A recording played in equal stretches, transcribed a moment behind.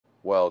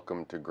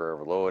Welcome to Gray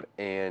Overload,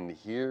 and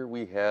here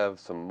we have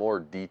some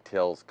more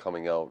details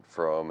coming out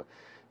from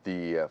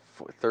the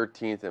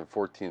 13th and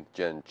 14th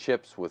gen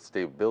chips with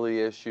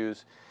stability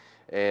issues.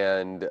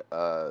 And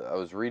I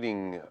was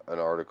reading an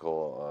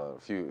article,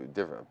 a few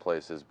different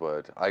places,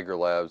 but Iger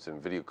Labs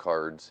and Video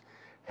Cards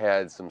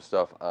had some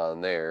stuff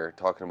on there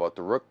talking about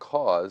the root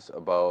cause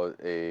about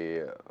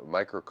a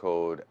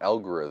microcode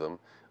algorithm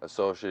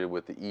associated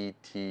with the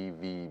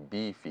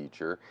ETVB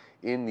feature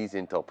in these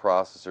Intel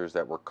processors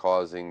that were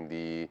causing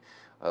the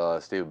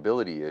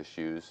stability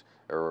issues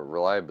or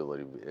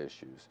reliability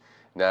issues.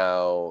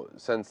 Now,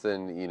 since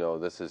then,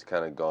 this has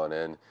kind of gone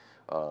in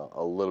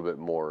a little bit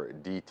more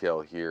detail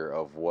here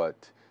of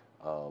what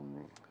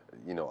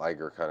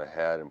Iger kind of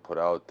had and put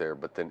out there,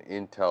 but then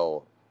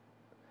Intel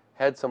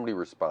had somebody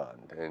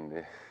respond,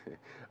 and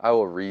I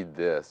will read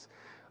this.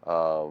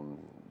 Um,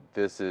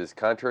 this is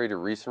contrary to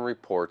recent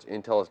reports,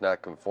 Intel has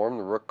not confirmed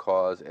the root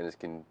cause and is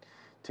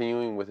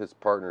continuing with its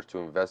partners to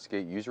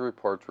investigate user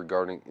reports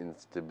regarding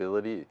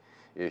instability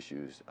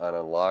issues on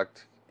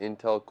unlocked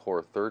Intel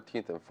Core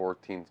 13th and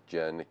 14th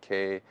Gen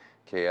K,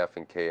 KF,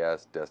 and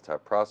KS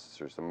desktop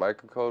processors. The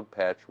microcode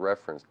patch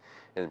referenced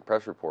in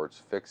press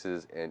reports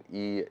fixes an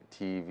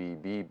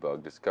ETVB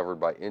bug discovered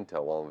by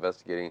Intel while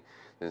investigating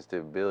the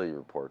instability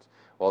reports.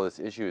 While this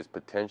issue is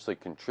potentially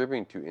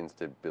contributing to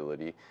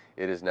instability,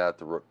 it is not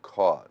the root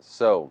cause.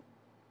 So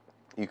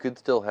you could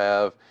still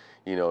have,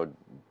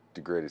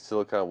 degraded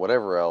silicon,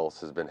 whatever else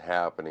has been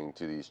happening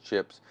to these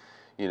chips.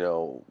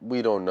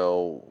 We don't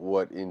know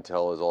what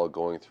Intel is all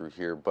going through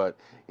here, but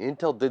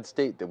Intel did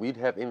state that we'd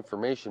have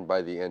information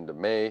by the end of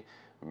May.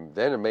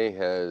 Then in May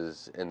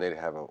and they'd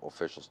have an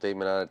official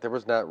statement on it. There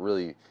was not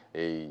really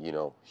a,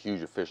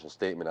 huge official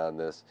statement on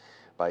this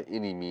by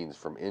any means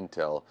from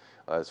Intel,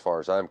 as far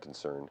as I'm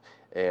concerned.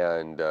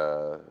 And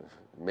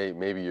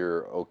maybe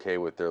you're okay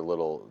with their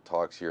little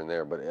talks here and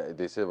there, but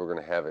they said we're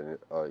going to have a,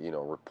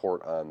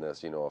 report on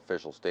this,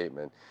 official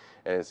statement.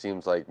 And it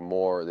seems like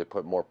they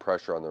put more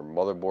pressure on their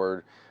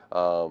motherboard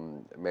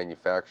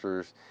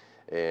manufacturers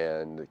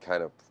and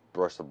kind of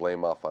brush the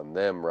blame off on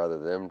them rather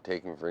than them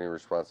taking for any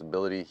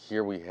responsibility.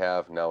 Here we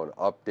have now an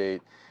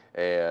update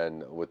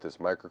and with this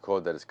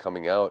microcode that is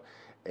coming out,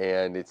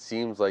 and it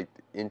seems like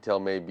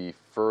Intel may be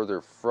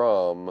further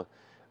from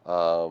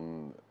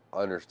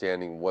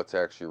understanding what's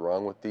actually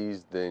wrong with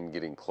these than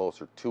getting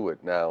closer to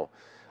it. Now,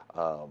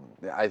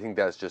 I think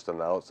that's just on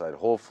the outside.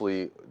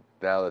 Hopefully,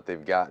 now that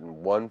they've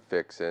gotten one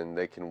fix in,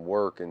 they can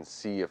work and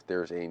see if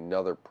there's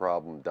another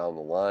problem down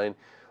the line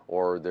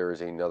or there is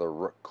another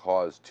root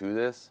cause to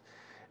this.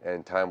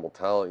 And time will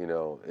tell.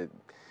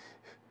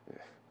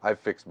 I've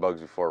fixed bugs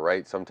before,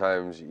 right?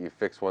 Sometimes you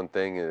fix one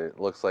thing and it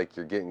looks like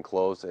you're getting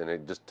close and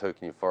it just took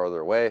you farther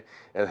away,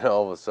 and then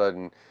all of a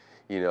sudden,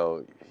 you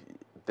know,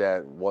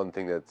 that one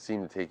thing that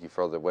seemed to take you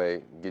further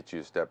away gets you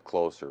a step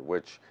closer,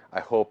 which I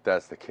hope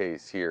that's the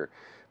case here,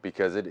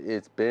 because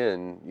it's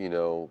been,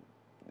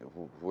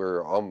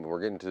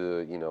 we're getting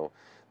to,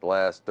 the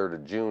last third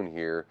of June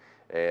here,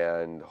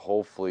 and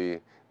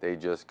hopefully they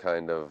just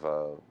kind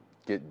of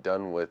get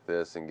done with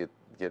this and get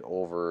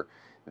over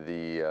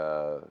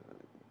the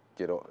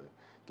get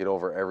get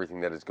over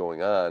everything that is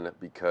going on,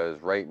 because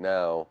right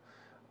now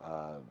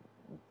uh,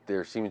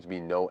 there seems to be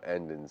no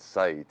end in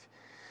sight.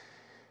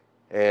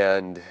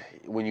 And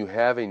when you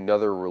have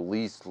another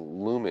release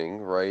looming,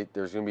 right,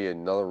 there's going to be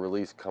another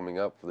release coming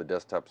up for the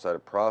desktop side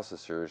of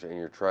processors, and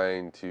you're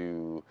trying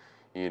to,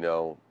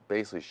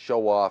 basically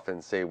show off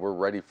and say we're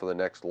ready for the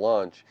next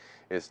launch.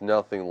 It's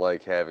nothing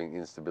like having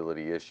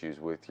instability issues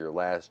with your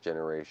last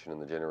generation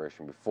and the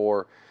generation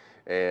before,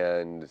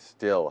 and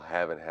still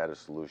haven't had a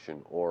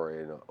solution or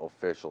an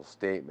official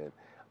statement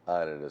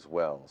on it as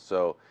well.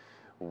 So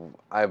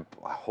I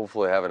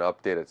hopefully have an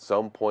update at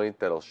some point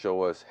that'll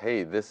show us,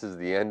 hey, this is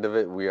the end of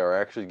it. We are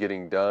actually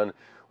getting done.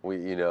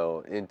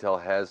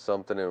 Intel has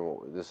something,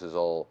 and this is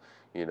all,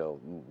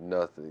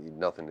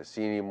 nothing to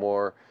see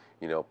anymore.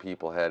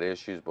 People had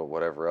issues, but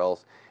whatever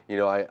else.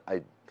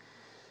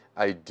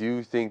 I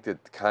do think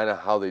that kind of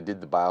how they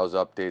did the BIOS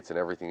updates and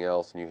everything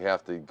else, and you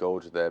have to go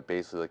to that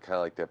basically kind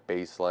of like that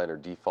baseline or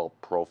default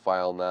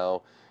profile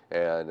now,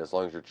 and as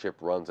long as your chip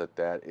runs at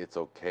that, it's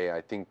okay.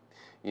 I think,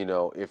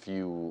 if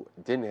you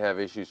didn't have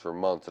issues for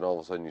months and all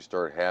of a sudden you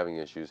start having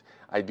issues,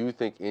 I do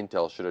think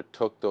Intel should have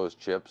took those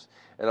chips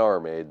and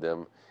RMA'd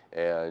them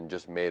and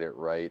just made it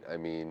right. I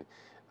mean,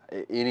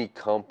 any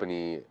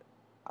company,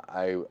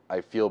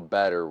 I feel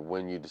better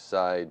when you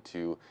decide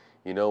to,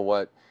 you know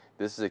what,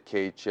 this is a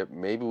K chip.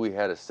 Maybe we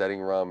had a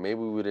setting wrong. Maybe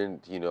we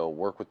didn't,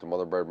 work with the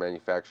motherboard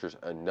manufacturers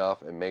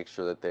enough and make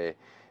sure that they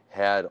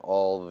had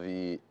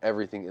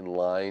everything in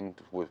line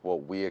with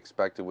what we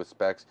expected with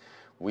specs.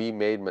 We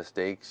made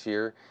mistakes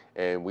here,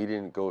 and we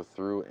didn't go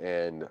through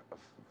and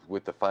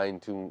with the fine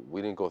tune.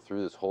 We didn't go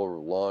through this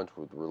whole launch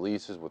with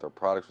releases with our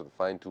products with a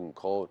fine tune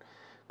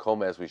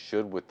comb as we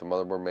should with the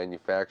motherboard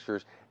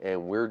manufacturers,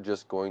 and we're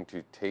just going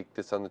to take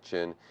this on the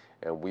chin,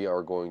 and we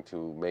are going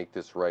to make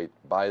this right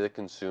by the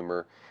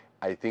consumer.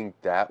 I think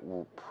that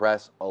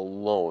press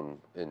alone,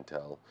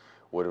 Intel,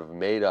 would have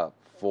made up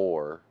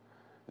for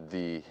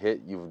the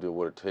hit you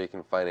would have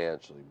taken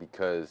financially,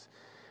 because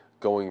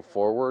going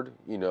forward,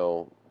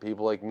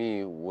 people like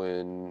me,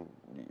 when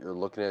you're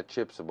looking at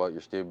chips about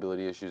your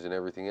stability issues and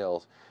everything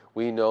else,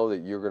 we know that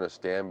you're going to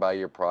stand by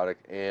your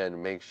product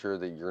and make sure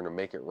that you're going to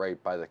make it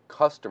right by the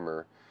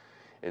customer,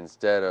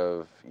 instead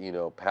of,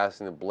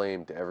 passing the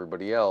blame to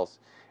everybody else.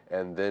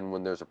 And then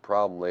when there's a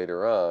problem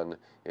later on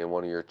in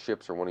one of your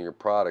chips or one of your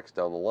products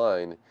down the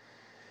line,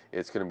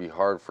 it's going to be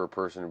hard for a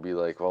person to be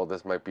like, well,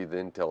 this might be the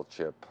Intel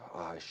chip. Oh,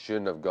 I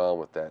shouldn't have gone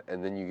with that.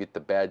 And then you get the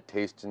bad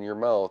taste in your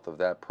mouth of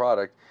that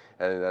product,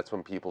 and that's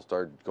when people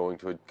start going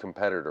to a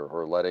competitor,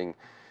 or letting,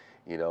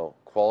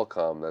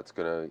 Qualcomm, that's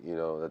going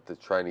to, that they're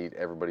trying to eat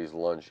everybody's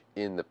lunch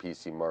in the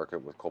PC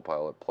market with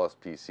Copilot Plus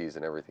PCs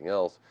and everything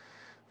else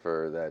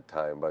for that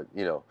time. But,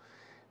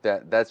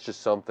 that's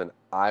just something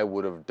I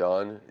would have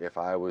done if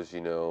I was,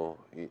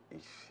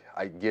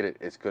 I get it.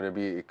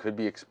 It could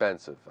be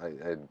expensive.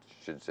 I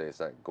should say it's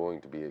not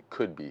going to be. It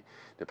could be,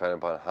 depending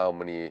upon how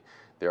many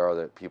there are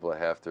that people that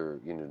have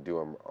to,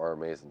 do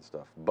RMAs and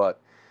stuff.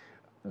 But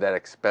that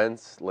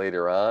expense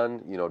later on,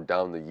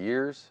 down the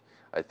years,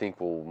 I think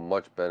will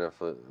much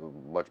benefit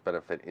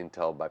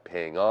Intel by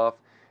paying off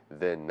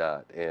than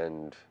not.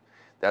 And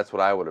that's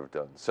what I would have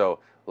done. So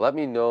let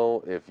me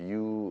know if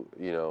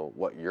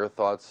what your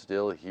thoughts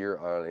still here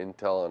on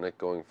Intel on it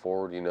going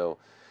forward.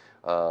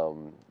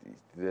 Um,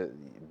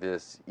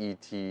 this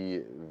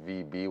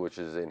ETVB, which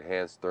is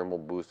Enhanced Thermal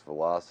Boost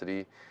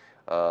Velocity,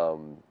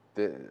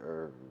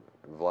 or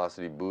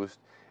Velocity Boost.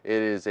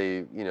 It is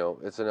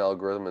it's an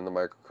algorithm in the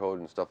microcode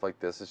and stuff like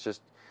this. It's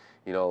just,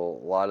 a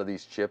lot of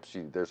these chips,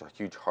 there's a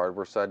huge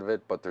hardware side of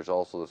it, but there's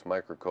also this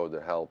microcode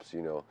that helps,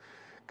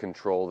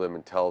 control them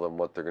and tell them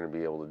what they're going to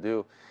be able to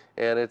do.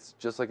 And it's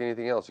just like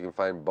anything else. You can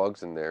find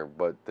bugs in there,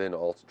 but then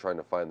also trying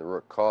to find the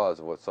root cause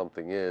of what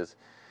something is,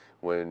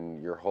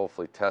 when you're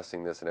hopefully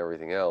testing this and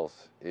everything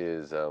else,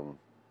 is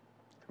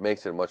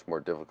makes it much more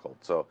difficult.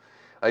 So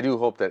I do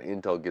hope that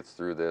Intel gets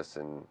through this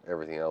and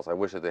everything else. I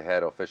wish that they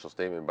had an official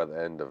statement by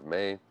the end of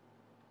May.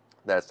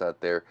 That's not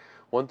there.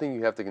 One thing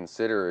you have to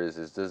consider is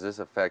does this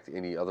affect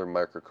any other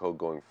microcode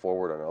going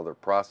forward on other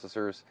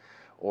processors,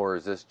 or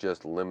is this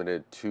just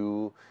limited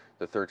to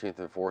the 13th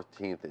and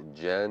 14th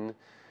gen,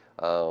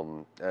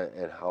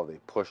 and how they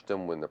pushed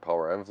them when the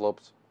power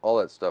envelopes? All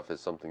that stuff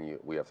is something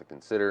we have to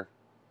consider,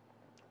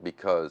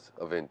 because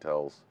of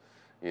Intel's,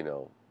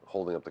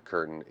 holding up the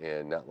curtain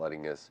and not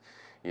letting us,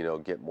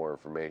 get more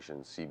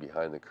information, see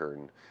behind the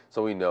curtain,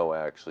 so we know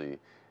actually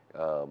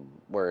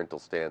where Intel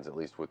stands, at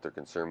least with their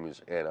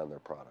consumers and on their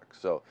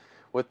products. So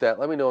with that,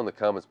 let me know in the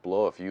comments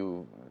below if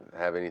you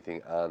have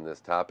anything on this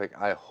topic.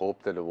 I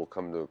hope that it will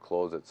come to a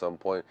close at some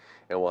point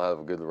and we'll have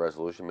a good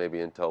resolution. Maybe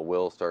Intel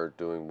will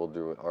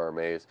do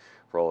RMAs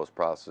for all those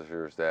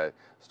processors that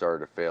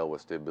started to fail with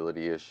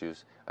stability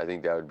issues. I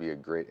think that would be a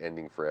great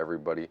ending for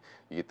everybody.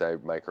 You get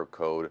that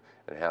microcode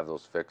and have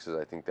those fixes.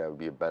 I think that would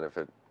be a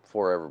benefit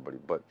for everybody.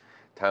 But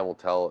time will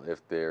tell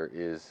if there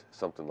is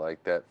something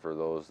like that for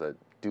those that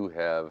do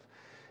have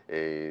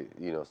a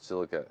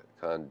silicon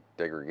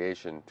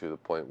degradation to the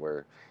point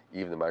where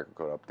even the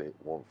microcode update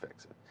won't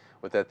fix it.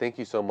 With that, thank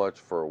you so much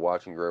for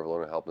watching, Grow Ever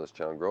Learn, and helping this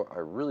channel grow. I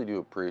really do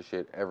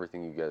appreciate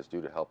everything you guys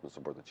do to help and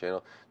support the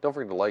channel. Don't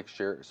forget to like,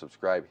 share,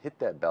 subscribe, hit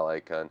that bell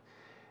icon,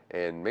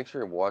 and make sure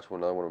to watch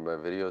another one of my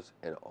videos.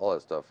 And all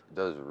that stuff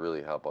does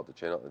really help out the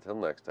channel. Until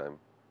next time,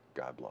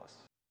 God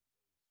bless.